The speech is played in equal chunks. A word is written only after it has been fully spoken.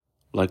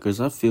Lakers,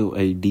 I feel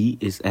AD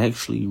is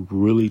actually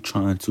really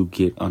trying to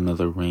get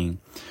another ring.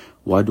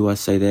 Why do I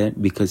say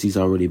that? Because he's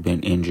already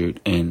been injured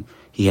and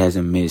he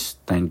hasn't missed,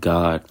 thank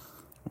God,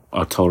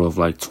 a total of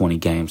like 20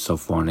 games so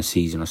far in the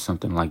season or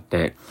something like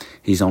that.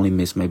 He's only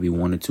missed maybe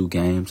 1 or 2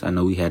 games. I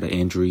know he had an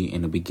injury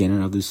in the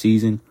beginning of the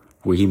season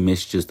where he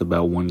missed just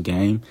about 1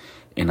 game,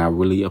 and I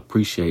really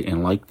appreciate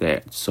and like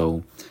that.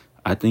 So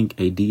I think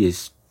AD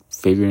is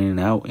figuring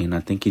it out, and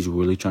I think he's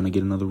really trying to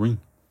get another ring.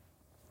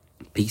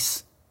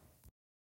 Peace.